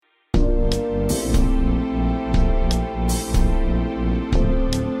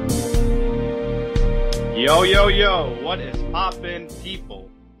Yo, yo, yo, what is poppin',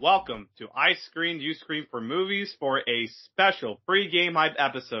 people? Welcome to I Screened, You Scream for Movies for a special pre-game hype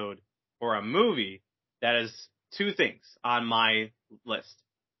episode for a movie that is two things on my list.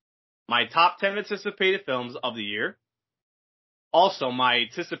 My top 10 anticipated films of the year. Also, my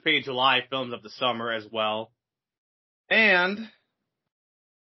anticipated July films of the summer as well. And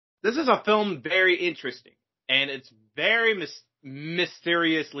this is a film very interesting. And it's very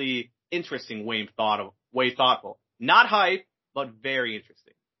mysteriously interesting way thoughtful. Not hype, but very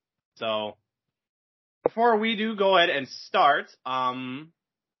interesting. So, before we do go ahead and start, I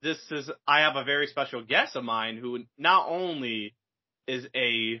have a very special guest of mine who not only is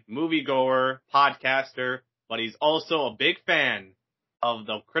a moviegoer, podcaster, but he's also a big fan of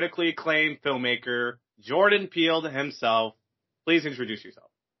the critically acclaimed filmmaker, Jordan Peele himself. Please introduce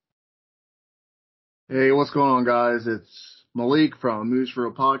yourself. Hey, what's going on, guys? It's Malik from Moves for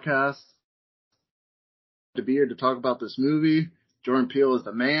a Podcast. To be here to talk about this movie. Jordan Peele is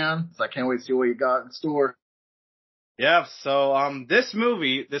the man, so I can't wait to see what you got in store. Yeah, so this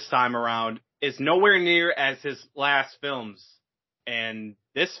movie this time around is nowhere near as his last films, and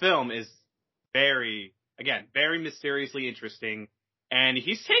this film is very mysteriously interesting, and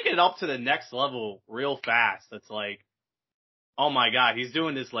he's taking it up to the next level real fast. It's like, oh my god, he's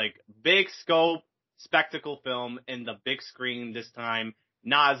doing this like big scope spectacle film in the big screen this time,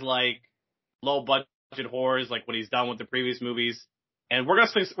 not as like low budget horrors like what he's done with the previous movies. And we're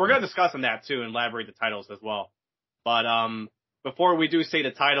gonna discuss on that too and elaborate the titles as well. But before we do say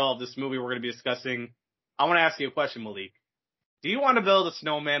the title of this movie we're gonna be discussing, I want to ask you a question, Malik. Do you want to build a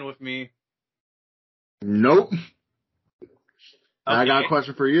snowman with me? Nope. Okay. I got a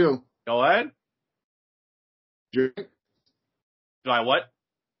question for you. Go ahead. Drink? Do I what?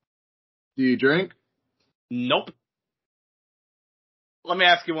 Do you drink? Nope. Let me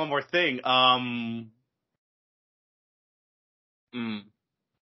ask you one more thing.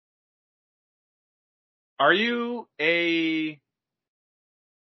 Are you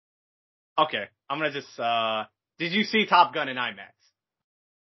okay, I'm gonna just, did you see Top Gun in IMAX?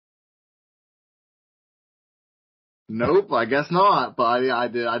 Nope, I guess not, but I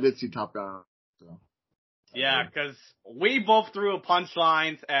did see Top Gun. So. Yeah, because we both threw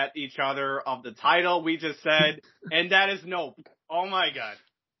punchlines at each other of the title we just said, and that is Nope. Oh my god.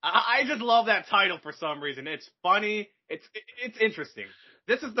 I just love that title for some reason. It's funny. It's interesting.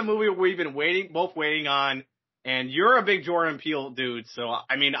 This is the movie we've been both waiting on, and you're a big Jordan Peele dude, so,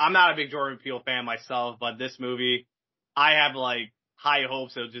 I mean, I'm not a big Jordan Peele fan myself, but this movie, I have, like, high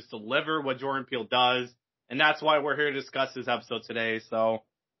hopes it'll just deliver what Jordan Peele does, and that's why we're here to discuss this episode today, so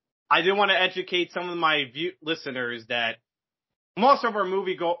I do want to educate some of my listeners that most of the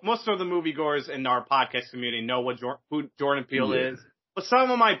moviegoers in our podcast community know who Jordan Peele is. But some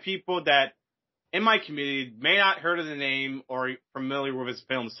of my people that in my community may not heard of the name or familiar with his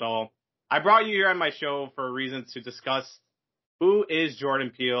films. So I brought you here on my show for a reason to discuss who is Jordan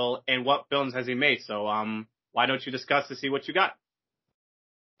Peele and what films has he made. So why don't you discuss to see what you got?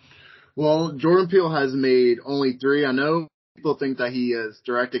 Well, Jordan Peele has made only 3. I know people think that he has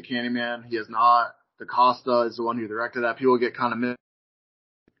directed Candyman. He has not. DaCosta is the one who directed that. People get kind of mixed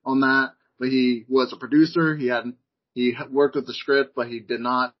on that. But he was a producer. He worked with the script, but he did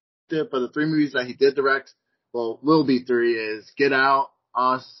not. But the 3 movies that he did direct, well, will be 3 is Get Out,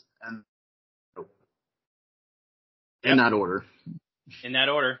 Us, and in that order. In that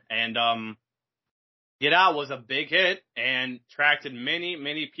order. And Get Out was a big hit and attracted many,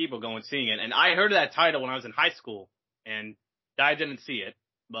 many people going seeing it. And I heard of that title when I was in high school, and I didn't see it,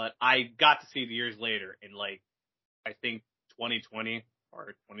 but I got to see it years later in like, I think 2020 or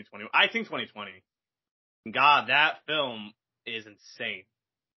 2020. I think 2020. God, that film is insane.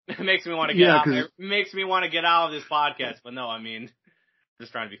 It makes me want to get out. It makes me want to get out of this podcast, but no, I mean,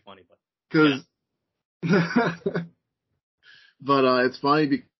 just trying to be funny, but it's funny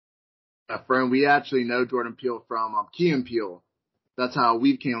because a friend, we actually know Jordan Peele from Key and Peele. That's how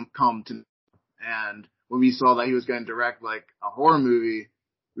we come to, and when we saw that he was going to direct like a horror movie,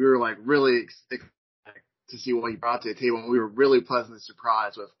 we were like really excited to see what he brought to the table, and we were really pleasantly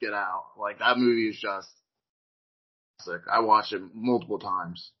surprised with Get Out. Like, that movie is just sick. I watched it multiple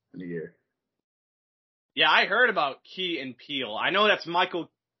times in a year. Yeah, I heard about Key and Peele. I know that's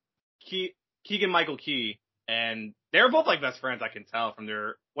Keegan-Michael Key, and they're both like best friends. I can tell from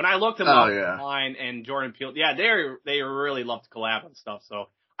their when I looked them up online. And Jordan Peele, yeah, they really love to collab and stuff. So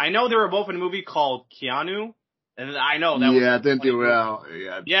I know they were both in a movie called Keanu, and I know that it didn't do well.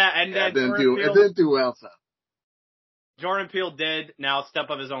 And then it didn't do well. So. Jordan Peele did now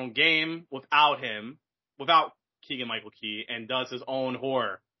step up his own game without Keegan-Michael Key, and does his own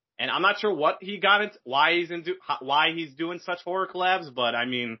horror. And I'm not sure what he got into, why he's doing such horror collabs, but I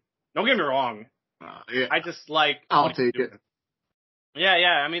mean, don't get me wrong. Yeah, I just like I'll take it. Yeah,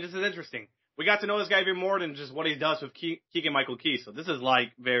 I mean, this is interesting. We got to know this guy even more than just what he does with Keegan-Michael Key, so this is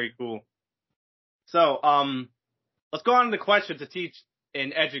like very cool. So, let's go on to the question to teach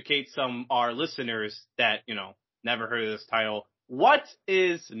and educate some our listeners that, you know, never heard of this title. What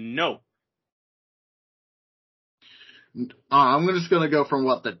is Nope? I'm just gonna go from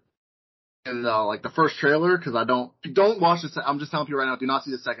what the like the first trailer, because don't watch this. I'm just telling you right now, do not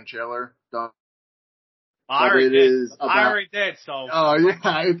see the second trailer. Don't. I already did. So. Oh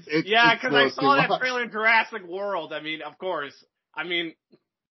yeah, yeah, because I saw that trailer in Jurassic World. I mean, of course. I mean,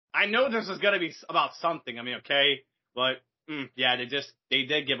 I know this is gonna be about something. I mean, okay, but yeah, they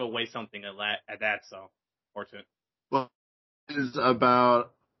did give away something at that. So, fortunate. Well, it's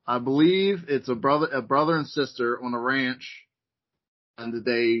about, I believe it's a brother and sister on a ranch, and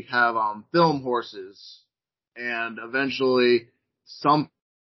they have film horses, and eventually some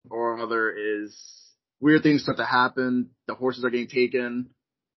or other is weird things start to happen. The horses are getting taken.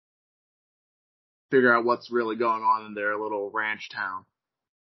 Figure out what's really going on in their little ranch town.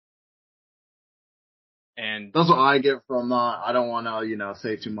 And that's what I get from that. I don't want to,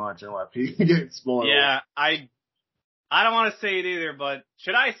 say too much and let people get spoiled. Yeah, I don't want to say it either, but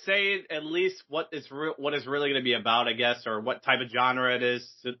should I say at least what is really going to be about, I guess, or what type of genre it is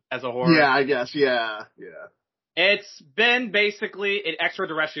as a horror? Yeah, I guess. Yeah. It's been basically an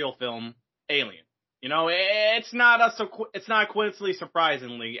extraterrestrial film, Alien. You know, it's not coincidentally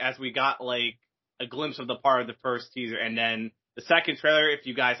surprisingly, as we got like a glimpse of the part of the first teaser, and then the second trailer. If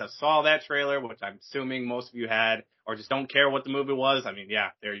you guys have saw that trailer, which I'm assuming most of you had, or just don't care what the movie was, I mean, yeah,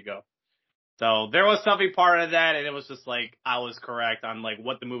 there you go. So there was something part of that, and it was just like I was correct on like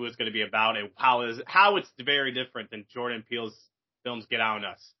what the movie was going to be about and how it's very different than Jordan Peele's films Get Out on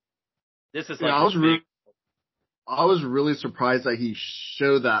Us. This is like I was really surprised that he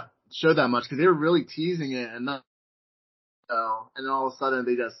showed that much, because they were really teasing it, and then all of a sudden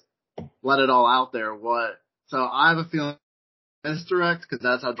they just let it all out there. So I have a feeling it's direct, because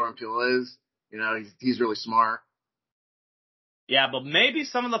that's how Jordan Peele is. You know, he's really smart. Yeah, but maybe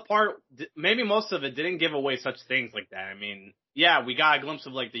maybe most of it didn't give away such things like that. I mean, yeah, we got a glimpse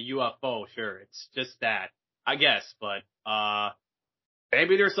of like the UFO, sure, it's just that, I guess, but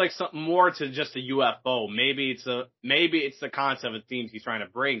maybe there's like something more to just a UFO. Maybe it's the concept of themes he's trying to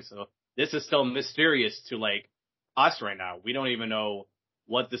bring. So this is still mysterious to like us right now. We don't even know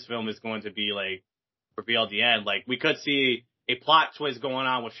what this film is going to be like revealed at the end. Like we could see a plot twist going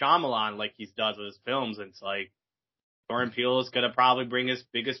on with Shyamalan like he does with his films, and it's like Jordan Peele is going to probably bring his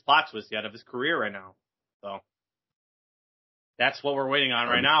biggest plot twist yet of his career right now. So that's what we're waiting on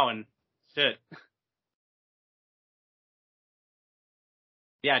right now, and shit.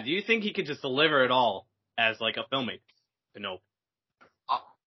 Yeah, do you think he could just deliver it all as like a filmmaker? Nope.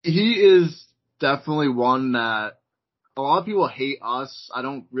 He is definitely one that a lot of people hate us. I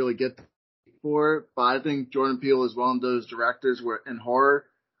don't really get for it, but I think Jordan Peele is one of those directors in horror,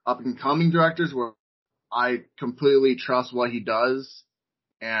 up and coming directors, where I completely trust what he does,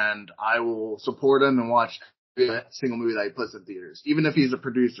 and I will support him and watch every single movie that he puts in theaters, even if he's a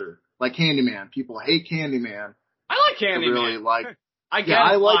producer. Like Candyman. People hate Candyman. I like Candyman. Really like. I get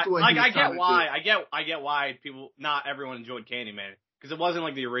why not everyone enjoyed Candyman, because it wasn't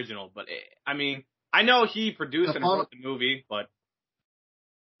like the original. But I mean, I know he produced and wrote the movie, but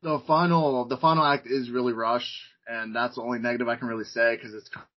the final act is really rushed, and that's the only negative I can really say, because it's.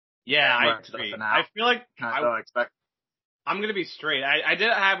 Yeah, I agree. I feel like I'm gonna be straight. I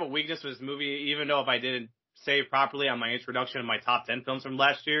did have a weakness with this movie, even though if I didn't say it properly on my introduction of my top 10 films from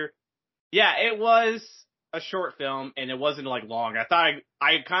last year. Yeah, it was a short film, and it wasn't like long. I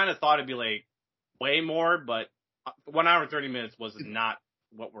kind of thought it'd be like way more, but 1 hour 30 minutes was not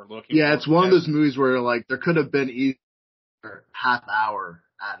what we're looking for. Yeah, it's one of those movies where like there could have been either half hour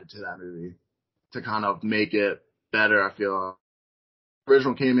added to that movie to kind of make it better. I feel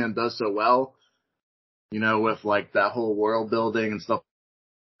original Candyman does so well, with like that whole world building and stuff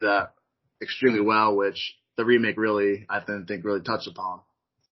that extremely well, which the remake really, I think really touched upon.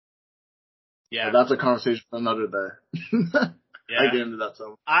 Yeah. But that's a conversation for another day. Yeah. I get into that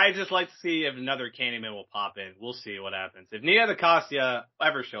so. I just like to see if another Candyman will pop in. We'll see what happens. If Nia DaCosta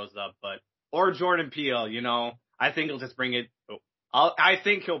ever shows up, or Jordan Peele, I think he'll just bring it. I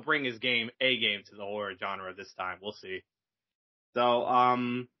think he'll bring his A game to the horror genre this time. We'll see. So,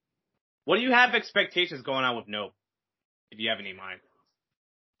 what do you have expectations going on with Nope? If you have any in mind.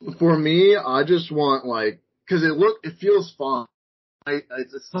 For me, I just want because it feels fun.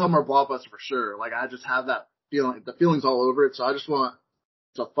 It's a summer blockbuster for sure. Like I just have that feeling, the feeling's all over it. So I just want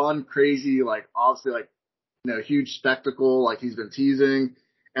it's a fun, crazy, like obviously like huge spectacle, like he's been teasing,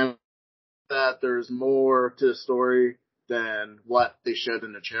 and that there's more to the story than what they showed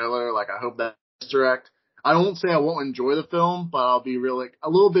in the trailer. Like I hope that's direct. I won't say I won't enjoy the film, but I'll be really a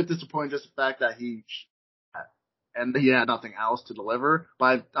little bit disappointed just the fact that he had nothing else to deliver.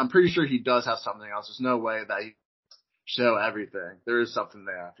 But I'm pretty sure he does have something else. There's no way that he show everything. There is something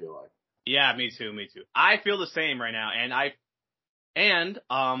there, I feel like. Yeah, me too. I feel the same right now,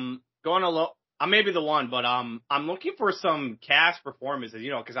 going a little. I may be the one, but I'm looking for some cast performances,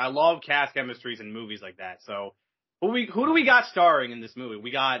 because I love cast chemistries in movies like that. So who do we got starring in this movie? We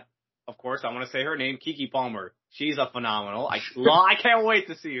got, of course, I want to say her name, Keke Palmer. She's a phenomenal. I can't wait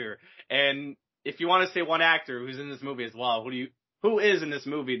to see her. And if you want to say one actor who's in this movie as well, who is in this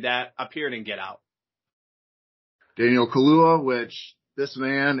movie that appeared in Get Out? Daniel Kaluuya, which this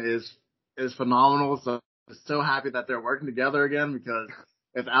man is phenomenal. So I'm so happy that they're working together again, because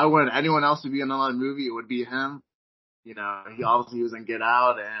if I wanted anyone else to be in another movie, it would be him. He obviously was in Get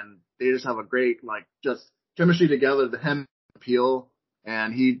Out, and they just have a great, just chemistry together, the him appeal.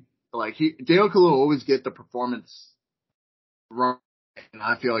 And Daniel Kaluuya always get the performance wrong. And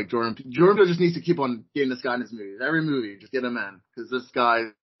I feel like Jordan Peele just needs to keep on getting this guy in his movies. Every movie, just get him in, because this guy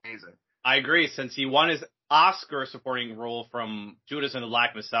is amazing. I agree, since he won his Oscar supporting role from Judas and the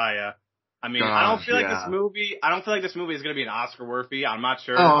Black Messiah. I mean, I don't feel like this movie is going to be an Oscar worthy. I'm not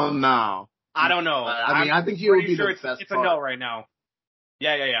sure. Oh, no. I don't know. I think he will be the best. It's a no right now.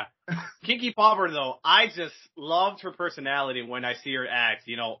 Yeah. Keke Palmer, though, I just loved her personality when I see her act.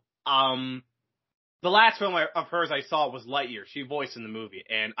 The last film of hers I saw was Lightyear. She voiced in the movie,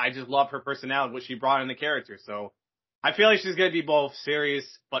 and I just love her personality, what she brought in the character. So I feel like she's going to be both serious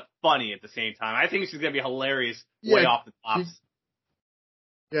but funny at the same time. I think she's going to be hilarious way off the top.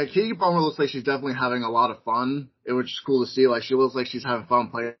 Yeah, Keke Palmer looks like she's definitely having a lot of fun, which is cool to see. Like, she looks like she's having fun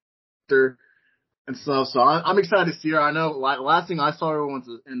playing her and stuff. So I'm excited to see her. I know last thing I saw her was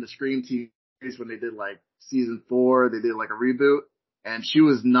in the Scream TV series when they did season 4. They did a reboot, and she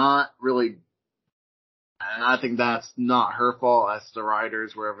was not really. And I think that's not her fault. That's the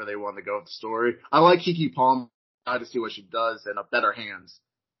writers, wherever they want to go with the story. I like Keke Palmer. I to see what she does in a better hands,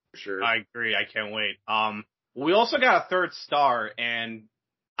 for sure. I agree. I can't wait. We also got a third star, and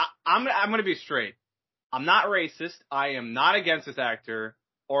I'm going to be straight. I'm not racist. I am not against this actor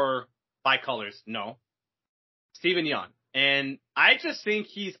or by colors. No. Steven Yeun. And I just think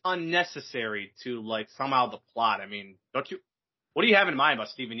he's unnecessary to somehow the plot. I mean, what do you have in mind about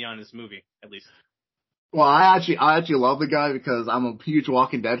Steven Yeun in this movie, at least? Well, I actually love the guy because I'm a huge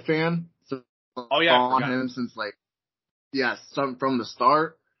Walking Dead fan. So on him since from the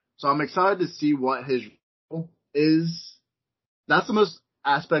start. So I'm excited to see what his role is. That's the most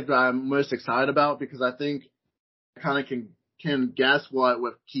aspect that I'm most excited about, because I think I kind of can guess what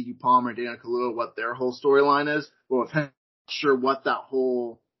with Keke Palmer and Daniel Kaluuya what their whole storyline is, but with him, I'm not sure what that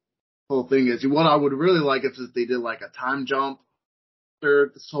whole thing is. What I would really like if they did a time jump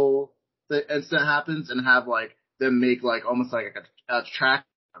after this whole incident happens, and have them make almost a track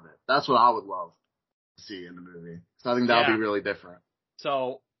of it. That's what I would love to see in the movie. So I think that would be really different.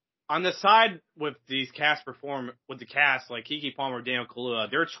 So on the side with these with the cast like Keke Palmer, Daniel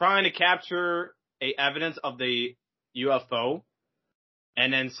Kaluuya, they're trying to capture evidence of the UFO,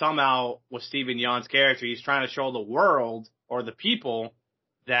 and then somehow with Steven Yeun's character, he's trying to show the world or the people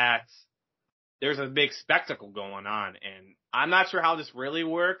that there's a big spectacle going on, and I'm not sure how this really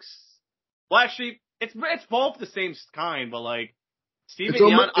works. Well, actually, it's both the same kind, but Steven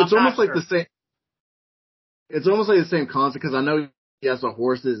Yeun, it's almost like the same. It's almost like the same concept, because I know he has the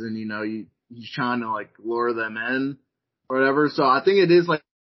horses, and he's trying to lure them in or whatever. So I think it is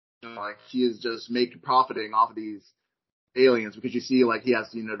he is just profiting off of these aliens, because you see he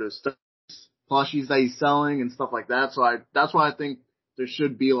has those plushies that he's selling and stuff like that. So that's why I think there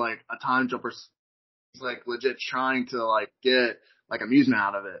should be a time jumper. He's legit trying to get amusement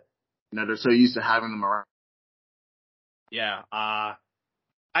out of it. They're so used to having them around. Yeah.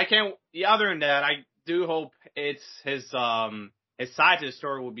 I can't. Other than that, I do hope it's his side to the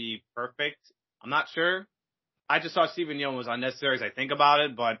story will be perfect. I'm not sure. I just thought Steven Yeun was unnecessary as I think about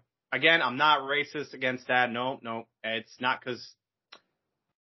it, but again, I'm not racist against that. No, it's not, because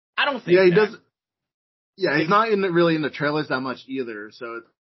I don't think. Yeah, he does. Yeah, he's not really in the trailers that much either. So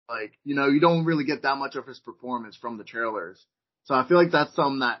it's you don't really get that much of his performance from the trailers. So I feel like that's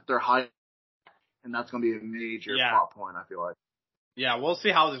something that they're hiding, and that's going to be a major plot point, I feel like. Yeah, we'll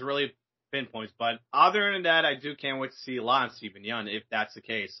see how this really pinpoints. But other than that, I can't wait to see a lot of Steven Yeun if that's the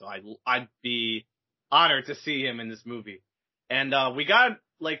case. So I'd be honored to see him in this movie. And we got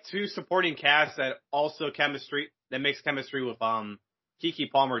 2 supporting casts that makes chemistry with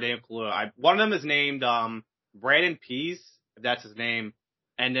Keke Palmer, Daniel Kaluuya. One of them is named Brandon Pease, if that's his name,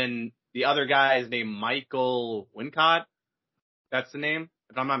 and then the other guy is named Michael Wincott. That's the name,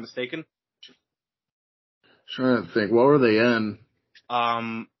 if I'm not mistaken. Trying to think, what were they in?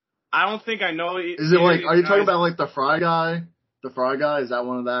 I don't think I know. Is it like? Are you talking about like the Fry guy? The Fry guy, is that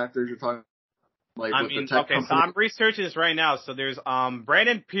one of the actors you're talking? Like, I with mean, the tech okay, company? so I'm researching this right now. So there's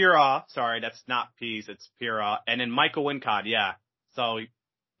Brandon Pira. Sorry, that's not Pease, it's Pira, and then Michael Wincott. Yeah. So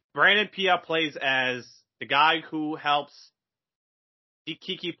Brandon Pia plays as the guy who helps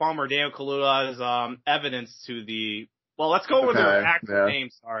Keke Palmer, Daniel Kaluuya's evidence to the. Well, let's go over their actual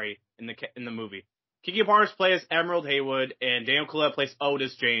names. Sorry, in the movie, Keke Palmer plays Emerald Haywood, and Daniel Kaluuya plays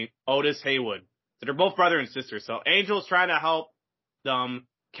Otis Haywood. So they're both brother and sister. So Angel's trying to help them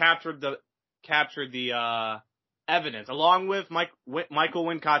capture the evidence, along with Michael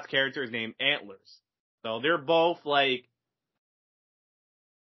Wincott's character is named Antlers. So they're both like.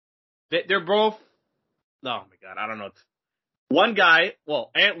 They're both. Oh my god, I don't know. One guy,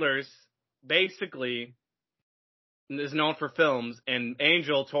 Antlers, basically is known for films, and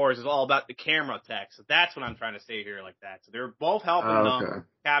Angel Torres is all about the camera tech. So that's what I'm trying to say here, like that. So they're both helping them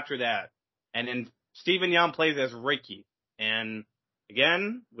capture that. And then Stephen Young plays as Ricky. And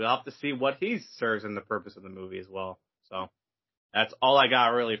again, we'll have to see what he serves in the purpose of the movie as well. So that's all I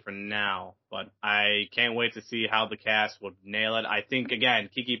got really for now. But I can't wait to see how the cast would nail it. I think, again,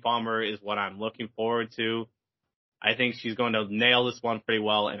 Keke Palmer is what I'm looking forward to. I think she's going to nail this one pretty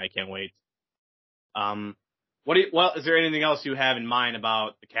well, and I can't wait. Is there anything else you have in mind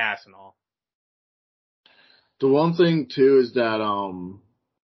about the cast and all? The one thing too is that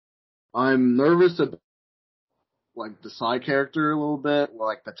I'm nervous about like the side character a little bit,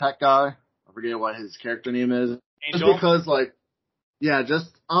 like the tech guy. I forget what his character name is. Angel? Just because I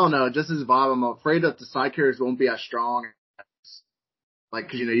don't know, just his vibe. I'm afraid that the side characters won't be as strong. Like,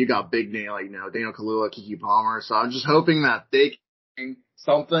 cause you got big name, like, Daniel Kaluuya, Keke Palmer. So I'm just hoping that they can bring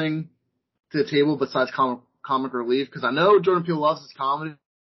something to the table besides comic relief. Cause I know Jordan Peele loves his comedy.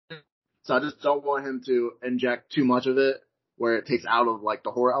 So I just don't want him to inject too much of it where it takes out of like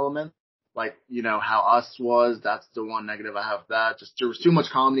the horror element. Like, how Us was, that's the one negative I have of that. Just there was too much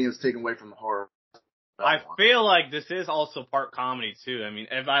comedy and it's taken away from the horror. I feel like this is also part comedy too. I mean,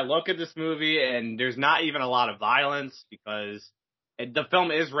 if I look at this movie and there's not even a lot of violence because the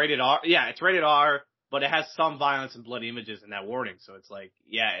film is rated R. Yeah, it's rated R, but it has some violence and bloody images in that warning. So it's like,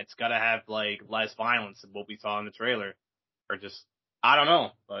 yeah, it's gotta have like less violence than what we saw in the trailer. Or just, I don't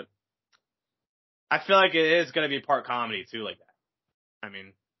know, but I feel like it is gonna be part comedy too, like that. I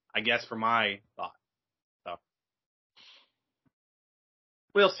mean, I guess for my thought. So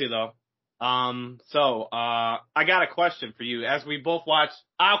we'll see though. I got a question for you. As we both watch,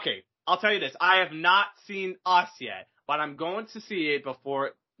 okay, I'll tell you this. I have not seen Us yet, but I'm going to see it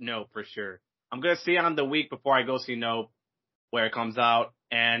before Nope for sure. I'm going to see it on the week before I go see Nope, where it comes out.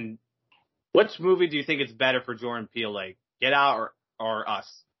 And which movie do you think is better for Jordan Peele, like Get Out or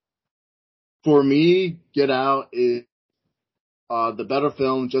Us? For me, Get Out is the better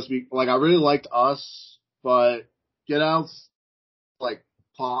film. I really liked Us, but Get Out's like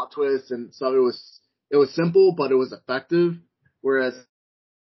plot twist and stuff. It was simple, but it was effective. Whereas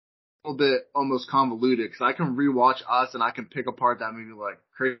a little bit almost convoluted because I can rewatch Us and I can pick apart that movie like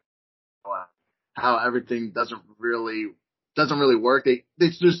crazy. How everything doesn't really work.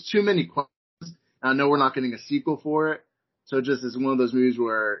 There's too many questions. And I know we're not getting a sequel for it, so it just is one of those movies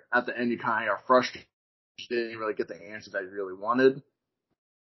where at the end you kind of are frustrated. You didn't really get the answer that you really wanted.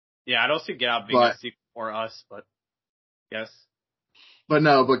 Yeah, I don't see Get Out being a sequel for Us, but yes. But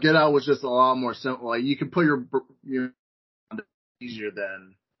Get Out was just a lot more simple. Like you can put your easier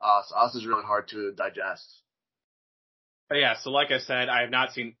than Us. Us is really hard to digest. But yeah, so like I said, I have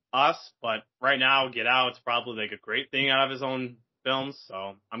not seen Us, but right now Get Out's probably like a great thing out of his own films.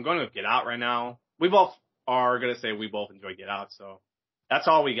 So I'm going to Get Out right now. We both are going to say we both enjoy Get Out, so that's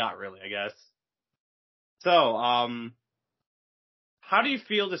all we got really, I guess. So, how do you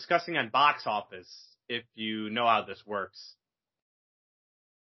feel discussing on box office if you know how this works?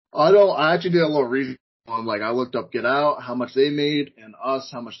 I actually did a little research on, I looked up Get Out, how much they made, and Us,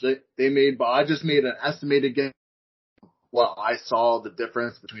 how much they made, but I just made an estimated guess. What I saw the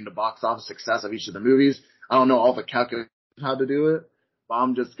difference between the box office success of each of the movies. I don't know all the calculations how to do it, but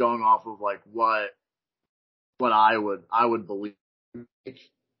I'm just going off of what I would believe.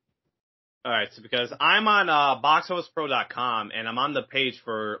 All right, so because I'm on boxofficepro.com and I'm on the page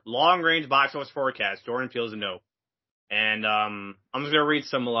for long range box office forecast, Jordan Peele's a Nope. And I'm just gonna read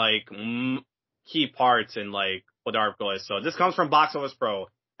some key parts and what the article is. So this comes from Box Office Pro.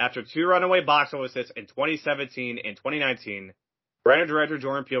 After two runaway box office hits in 2017 and 2019, Writer director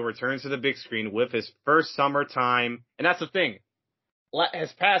Jordan Peele returns to the big screen with his first summertime, and that's the thing.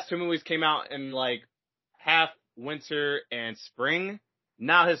 His past two movies came out in like half winter and spring.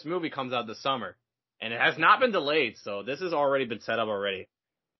 Now his movie comes out this summer, and it has not been delayed, so this has already been set up already.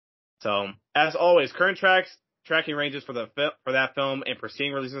 So, as always, current tracking ranges for that film and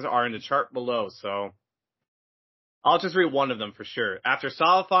preceding releases are in the chart below. So, I'll just read one of them for sure. After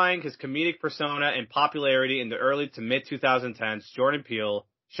solidifying his comedic persona and popularity in the early to mid 2010s, Jordan Peele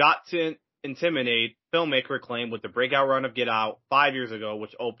shot to intimidate filmmaker acclaim with the breakout run of Get Out 5 years ago,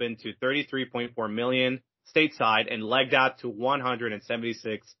 which opened to $33.4 million stateside and legged out to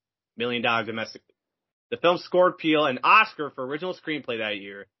 $176 million domestically. The film scored Peele an Oscar for original screenplay that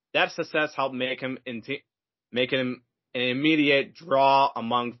year. That success helped make him an immediate draw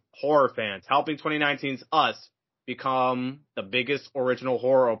among horror fans, helping 2019's Us become the biggest original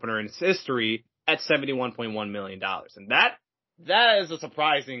horror opener in its history at $71.1 million. And that is a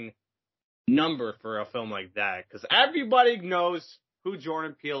surprising number for a film like that, because everybody knows who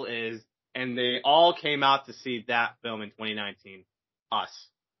Jordan Peele is, and they all came out to see that film in 2019, Us.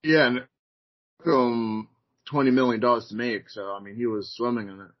 Yeah, and film $20 million to make, so I mean he was swimming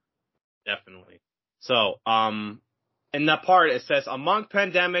in it. Definitely. So, in that part, it says, among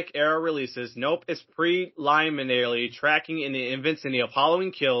pandemic-era releases, Nope is preliminarily tracking in the vicinity of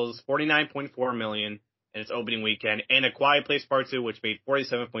Halloween Kills, $49.4 million in its opening weekend, and A Quiet Place Part 2, which made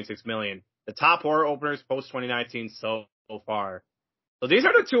 $47.6 million. The top horror openers post-2019 so far. So these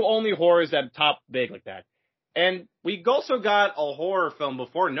are the two only horrors that top big like that. And we also got a horror film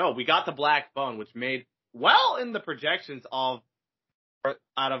before Nope. We got The Black Phone, which made well in the projections out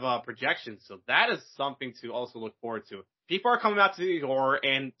of projections. So that is something to also look forward to. People are coming out to see horror,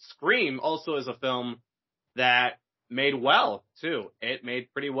 and Scream also is a film that made well too. It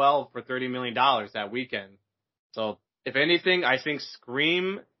made pretty well for $30 million that weekend. So if anything, I think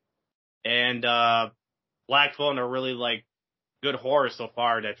Scream and Black Phone are really like good horror so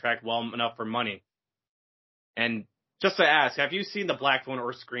far that tracked well enough for money. And just to ask, have you seen The Black Phone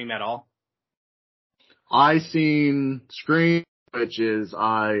or Scream at all? I seen Scream, which is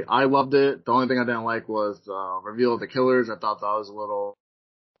I loved it. The only thing I didn't like was reveal of the killers. I thought that was a little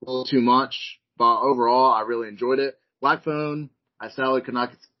too much, but overall I really enjoyed it. Black Phone, I sadly could not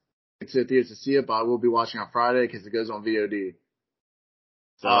get to the theaters to see it, but I will be watching on Friday because it goes on VOD.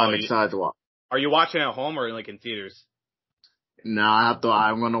 So I'm excited to watch. Are you watching at home or like in theaters? No,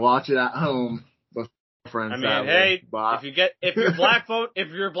 I'm going to watch it at home. Friends, I mean, hey, if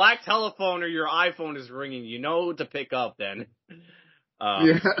your black telephone or your iPhone is ringing, you know to pick up then.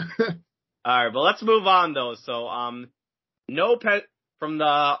 Yeah. All right, but let's move on though. So, Nope from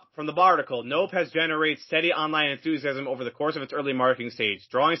the article, Nope has generated steady online enthusiasm over the course of its early marketing stage,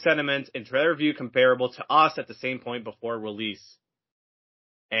 drawing sentiment and trailer review comparable to Us at the same point before release.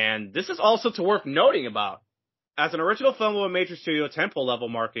 And this is also worth noting about. As an original film with a major studio tempo level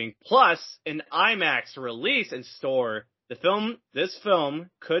marketing, plus an IMAX release in store, this film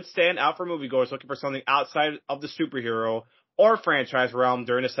could stand out for moviegoers looking for something outside of the superhero or franchise realm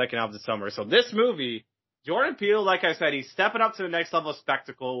during the second half of the summer. So this movie, Jordan Peele, like I said, he's stepping up to the next level of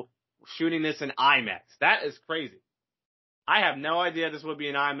spectacle, shooting this in IMAX. That is crazy. I have no idea this would be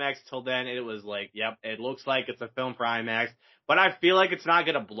an IMAX till then. It was like, yep, it looks like it's a film for IMAX, but I feel like it's not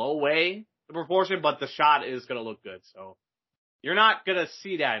going to blow away the proportion, but the shot is going to look good. So you're not going to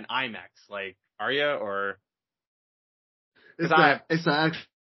see that in IMAX, like, are you? Or it's an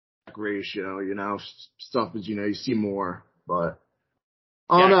ratio, you know, stuff is, you know, you see more, but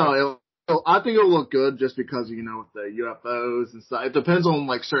I don't know. I think it'll look good just because, you know, with the UFOs and stuff. It depends on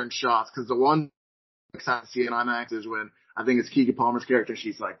like certain shots, because the one I'm excited to see in IMAX is when I think it's Keke Palmer's character.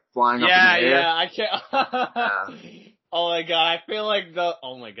 She's like flying up in the air. Yeah, I can't. Oh my god, I feel like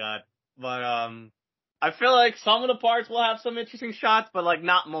oh my god. But, I feel like some of the parts will have some interesting shots, but like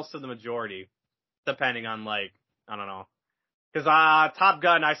not most of the majority. Depending on like, I don't know. Cause, Top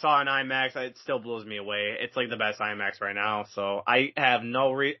Gun I saw in IMAX, it still blows me away. It's like the best IMAX right now. So I have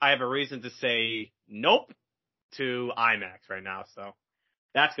I have a reason to say nope to IMAX right now. So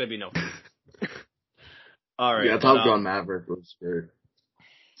that's gonna be no. Alright. Yeah, Top Gun Maverick was great.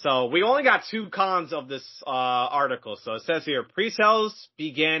 So we only got two cons of this article. So it says here, pre-sales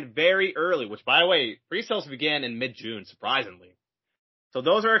began very early, which, by the way, pre-sales began in mid-June, surprisingly. So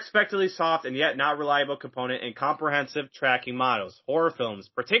those are expectedly soft and yet not reliable component in comprehensive tracking models. Horror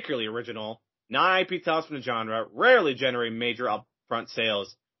films, particularly original, non-IP titles from the genre, rarely generate major upfront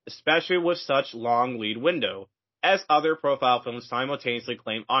sales, especially with such long lead window, as other profile films simultaneously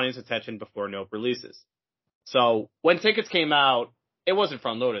claim audience attention before Nope releases. So when tickets came out, it wasn't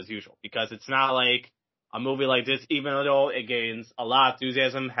front loaded as usual, because it's not like a movie like this, even though it gains a lot of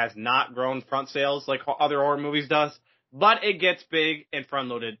enthusiasm, has not grown front sales like other horror movies does, but it gets big and front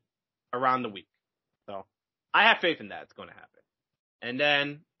loaded around the week. So I have faith in that it's going to happen. And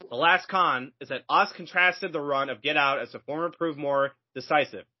then the last con is that Us contrasted the run of Get Out as the former proved more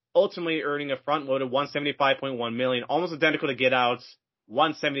decisive, ultimately earning a front-loaded $175.1 million, almost identical to Get Out's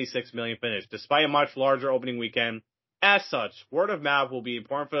 $176 million finish, despite a much larger opening weekend. As such, word of mouth will be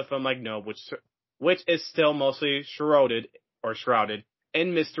important for a film like Nope, which is still mostly shrouded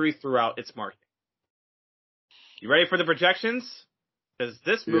in mystery throughout its marketing. You ready for the projections? Because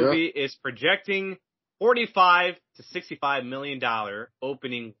this movie is projecting $45 to $65 million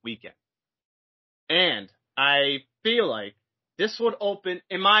opening weekend. And I feel like this would open,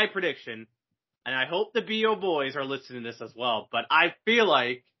 in my prediction, and I hope the BO boys are listening to this as well, but I feel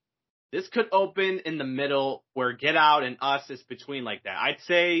like this could open in the middle where Get Out and Us is between like that. I'd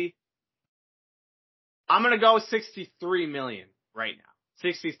say I'm going to go 63 million right now.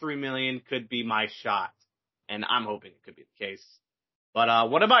 63 million could be my shot, and I'm hoping it could be the case. But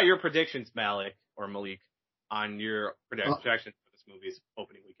what about your predictions, Malik or Malik, on your projections for this movie's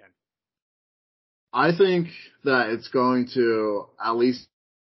opening weekend? I think that it's going to at least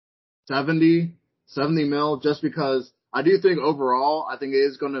 70 mil, just because I do think overall, I think it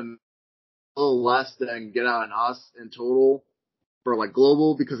is going to be a little less than Get Out and Us in total for like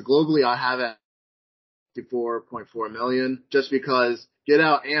global, because globally I have it 54.4 million, just because Get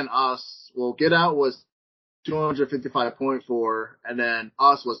Out and Us, well, Get Out was 255.4 and then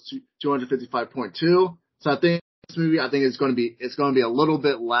Us was 255.2. So I think this movie, it's going to be a little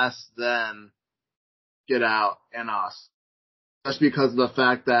bit less than Get Out and Us. Just because of the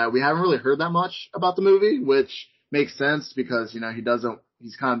fact that we haven't really heard that much about the movie, which makes sense because, he's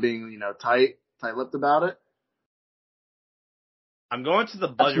kind of being, tight-lipped about it. I'm going to the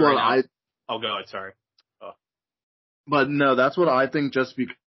budget right now. Go ahead, sorry. Oh. But no, that's what I think, just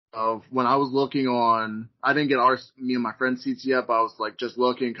because of when I was looking on, I didn't get me and my friend's seats yet, but I was like just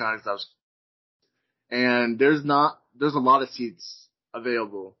looking kind of stuff. And there's a lot of seats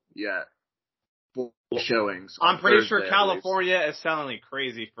available yet for showings. I'm pretty sure California is selling like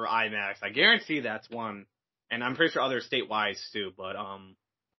crazy for IMAX. I guarantee that's one. And I'm pretty sure other statewide too. But,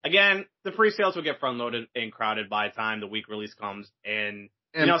 again, the pre-sales will get front-loaded and crowded by the time the week release comes. And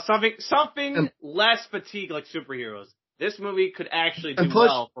something less fatigue like superheroes. This movie could actually do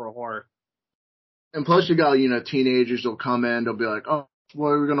well for a horror. And plus you got, teenagers will come in, they'll be like, oh, what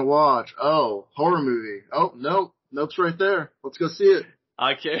are we going to watch? Oh, horror movie. Oh, nope's right there. Let's go see it.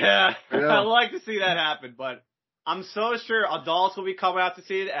 Okay, yeah. I'd like to see that happen, but I'm so sure adults will be coming out to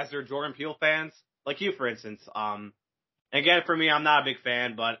see it as they're Jordan Peele fans. Like you, for instance. Again, for me, I'm not a big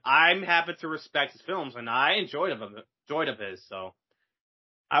fan, but I'm happy to respect his films, and I enjoyed of his, so.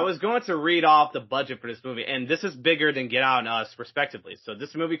 I was going to read off the budget for this movie, and this is bigger than Get Out and Us, respectively. So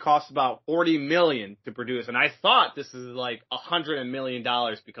this movie costs about $40 million to produce, and I thought this is like $100 million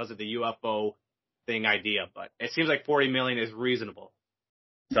because of the UFO thing idea, but it seems like $40 million is reasonable.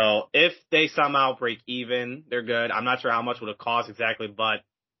 So if they somehow break even, they're good. I'm not sure how much would it cost exactly, but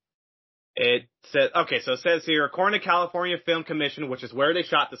it says, so it says here, according to California Film Commission, which is where they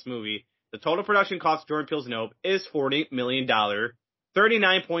shot this movie, the total production cost of Jordan Peele's Nope is $40 million.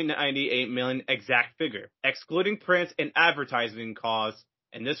 $39.98 million exact figure, excluding print and advertising costs,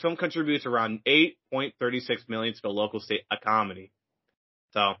 and this film contributes around $8.36 million to the local state economy.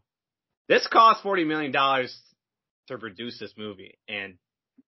 So, this cost $40 million to produce this movie, and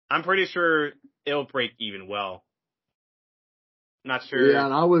I'm pretty sure it'll break even well. Not sure. Yeah,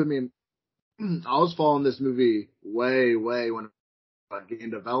 and I was following this movie way when it was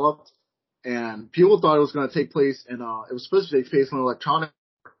getting developed. And people thought it was going to take place it was supposed to take place in an electronic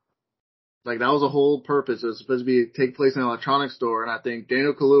store. Like, that was the whole purpose. It was supposed to take place in an electronic store. And I think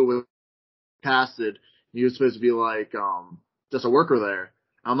Daniel Kaluuya was casted. He was supposed to be like, just a worker there.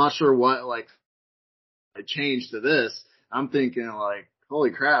 I'm not sure what, it changed to this. I'm thinking, holy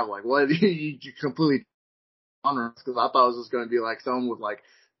crap, what you completely on, because I thought it was just going to be like someone with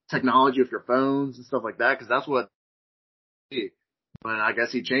technology with your phones and stuff like that. Cause that's what but I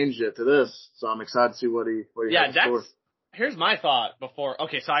guess he changed it to this, so I'm excited to see what he has in store. Here's my thought before.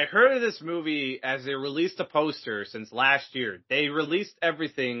 Okay, so I heard of this movie as they released a poster since last year. They released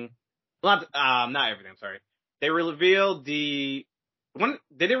everything. Not everything, I'm sorry. They revealed did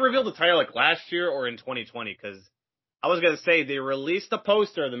they reveal the title last year or in 2020? Because I was going to say they released a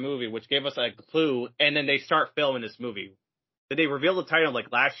poster of the movie, which gave us a clue, and then they start filming this movie. Did they reveal the title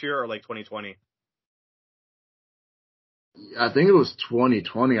last year or 2020? I think it was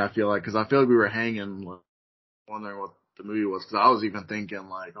 2020, I feel like, because I feel like we were hanging, wondering what the movie was, because I was even thinking,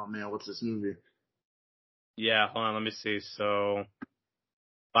 oh man, what's this movie? Yeah, hold on, let me see. So,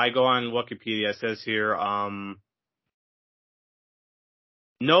 if I go on Wikipedia, it says here,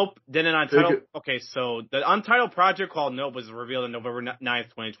 Nope didn't untitled. Okay, so the untitled project called Nope was revealed on November 9th,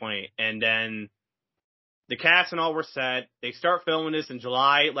 2020, and then the cast and all were set. They start filming this in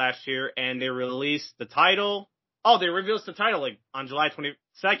July last year, and they released the title. Oh, they revealed the title like on July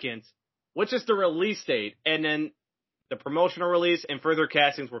 22nd, which is the release date, and then the promotional release and further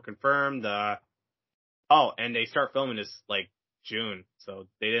castings were confirmed. And they start filming this like June, so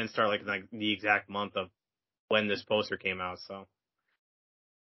they didn't start like the exact month of when this poster came out. So,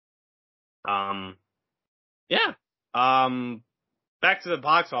 yeah. Back to the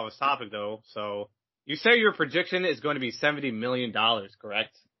box office topic though. So you say your prediction is going to be $70 million,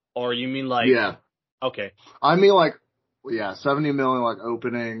 correct? Or you mean like? Yeah. Okay. I mean, like, yeah, 70 million, like,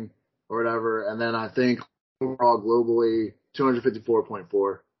 opening or whatever. And then I think overall globally,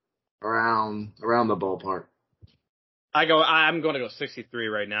 254.4 around the ballpark. I'm going to go 63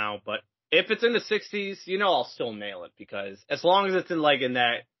 right now, but if it's in the 60s, I'll still nail it because as long as it's in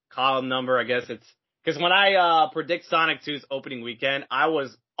that column number, I guess it's because when I predict Sonic 2's opening weekend, I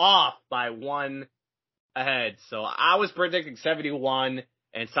was off by one ahead. So I was predicting 71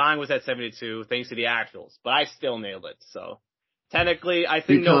 and Sonic was at 72 thanks to the actuals, but I still nailed it. So technically, I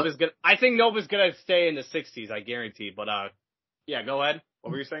think Nova's gonna stay in the 60s, I guarantee. But yeah, go ahead.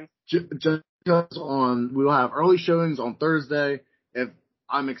 What were you saying? Just we'll have early showings on Thursday. If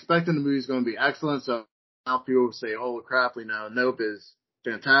I'm expecting the movie's going to be excellent, so now people will say, "Holy crap, Nope is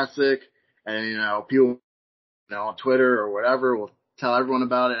fantastic," and people, on Twitter or whatever will tell everyone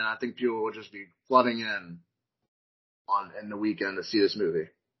about it, and I think people will just be flooding in the weekend to see this movie.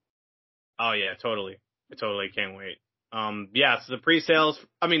 Oh yeah, totally. I totally can't wait. Yeah, so the pre-sales,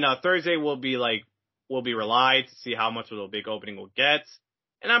 Thursday will be relied to see how much of a big opening we'll get.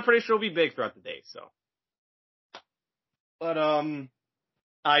 And I'm pretty sure it'll be big throughout the day, so. But,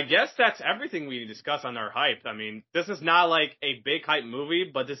 I guess that's everything we discuss on our hype. This is not like a big hype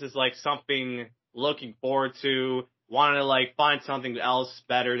movie, but this is like something looking forward to, wanting to like find something else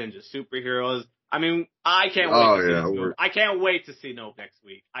better than just superheroes. I can't wait to see this movie. I can't wait to see Nope next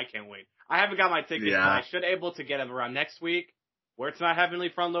week. I can't wait. I haven't got my tickets, but I should able to get them around next week, where it's not heavily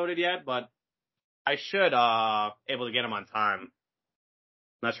front loaded yet, but I should able to get them on time.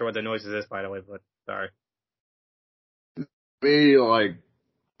 Not sure what the noises is, by the way, but sorry. Me, like,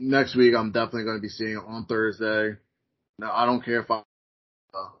 next week, I'm definitely going to be seeing it on Thursday. Now, I don't care if I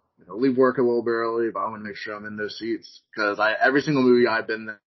leave work a little bit early, but I want to make sure I'm in those seats because every single movie I've been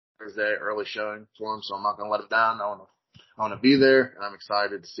there Thursday early showing for them, so I'm not going to let it down. I want to be there, and I'm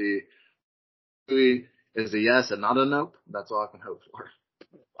excited to see. Movie is a yes and not a nope. That's all I can hope for.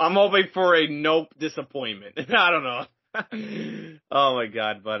 I'm hoping for a nope disappointment. I don't know. Oh my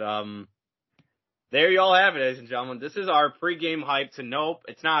god, but there you all have it, ladies and gentlemen. This is our pregame hype to Nope.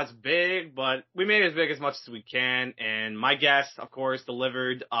 It's not as big, but we made it as big as much as we can. And my guest, of course,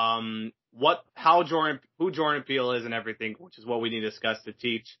 delivered who Jordan Peele is and everything, which is what we need to discuss to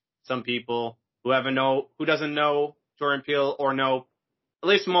teach some people who doesn't know Jordan Peele or Nope. At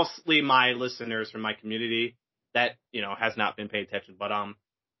least mostly my listeners from my community that has not been paying attention. But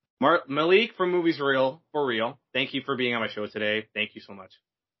Malik from Movies For Real, thank you for being on my show today. Thank you so much.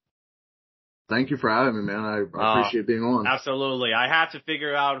 Thank you for having me, man. I appreciate being on. Absolutely. I had to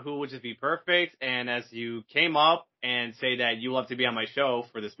figure out who would just be perfect, and as you came up and say that you love to be on my show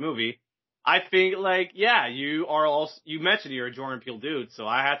for this movie, I think you mentioned you're a Jordan Peele dude, so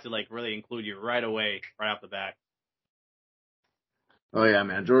I had to really include you right away, right off the bat. Oh yeah,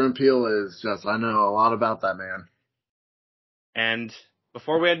 man. Jordan Peele is I know a lot about that man. And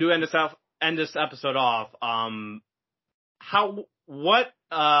before we do end this episode off,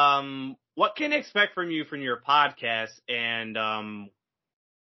 what can they expect from you from your podcast, and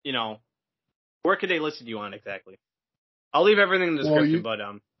where can they listen to you on exactly? I'll leave everything in the description, but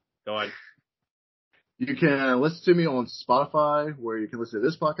go ahead. You can listen to me on Spotify, where you can listen to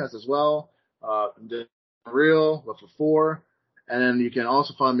this podcast as well. Real, Left for 4. And then you can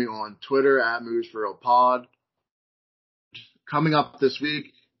also find me on Twitter at Movies For Real Pod. Coming up this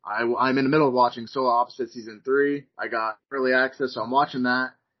week, I'm in the middle of watching Solar Opposite Season 3. I got early access, so I'm watching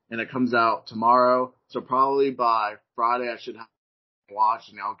that, and it comes out tomorrow. So probably by Friday I should have it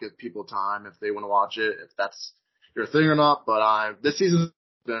watched, and I'll give people time if they want to watch it, if that's your thing or not. But this season's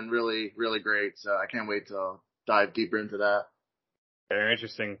been really, really great, so I can't wait to dive deeper into that. Very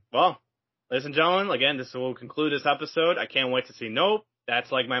interesting. Well, ladies and gentlemen, again, this will conclude this episode. I can't wait to see Nope.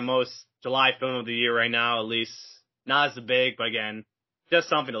 That's my most July film of the year right now, at least not as big, but again, just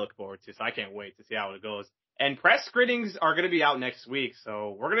something to look forward to. So I can't wait to see how it goes. And press screenings are going to be out next week,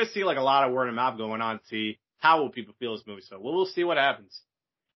 so we're going to see like a lot of word of mouth going on to see how will people feel this movie. So we'll see what happens.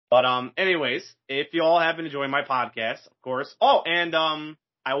 But anyways, if you all have been enjoying my podcast, of course. Oh, and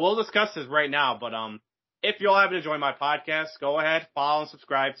I will discuss this right now, but if you all have been enjoying my podcast, go ahead, follow and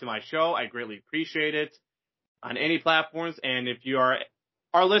subscribe to my show. I greatly appreciate it on any platforms. And if you are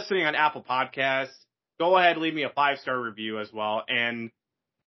listening on Apple Podcasts, go ahead, leave me a 5-star review as well. And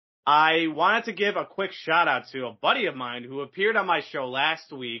I wanted to give a quick shout out to a buddy of mine who appeared on my show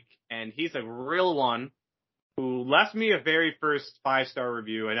last week, and he's a real one, who left me a very first 5-star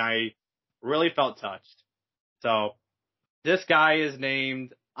review, and I really felt touched. So this guy is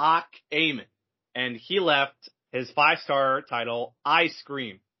named Ak Amen, and he left his 5-star title, I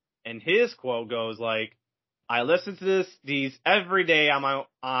Scream. And his quote goes like, I listen to these every day on my,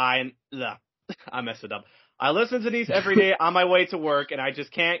 I messed it up. I listen to these every day on my way to work, and I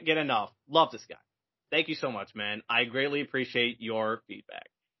just can't get enough. Love this guy. Thank you so much, man. I greatly appreciate your feedback.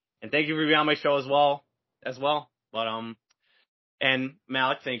 And thank you for being on my show as well. But, and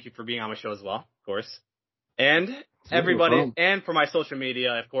Malik, thank you for being on my show as well, of course. And everybody, and for my social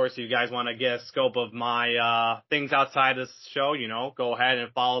media, of course, if you guys want to get a scope of my, things outside this show, go ahead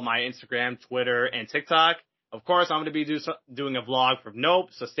and follow my Instagram, Twitter, and TikTok. Of course, I'm going to be doing a vlog from Nope,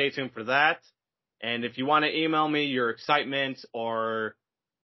 so stay tuned for that. And if you want to email me your excitement or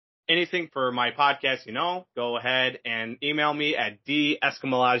anything for my podcast, go ahead and email me at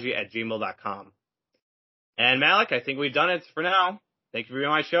dscamalaji@gmail.com. And Malik, I think we've done it for now. Thank you for being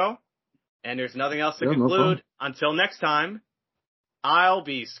on my show. And there's nothing else to conclude. Until next time, I'll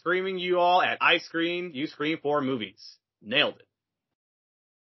be screaming you all at I Screen, You Scream for movies. Nailed it.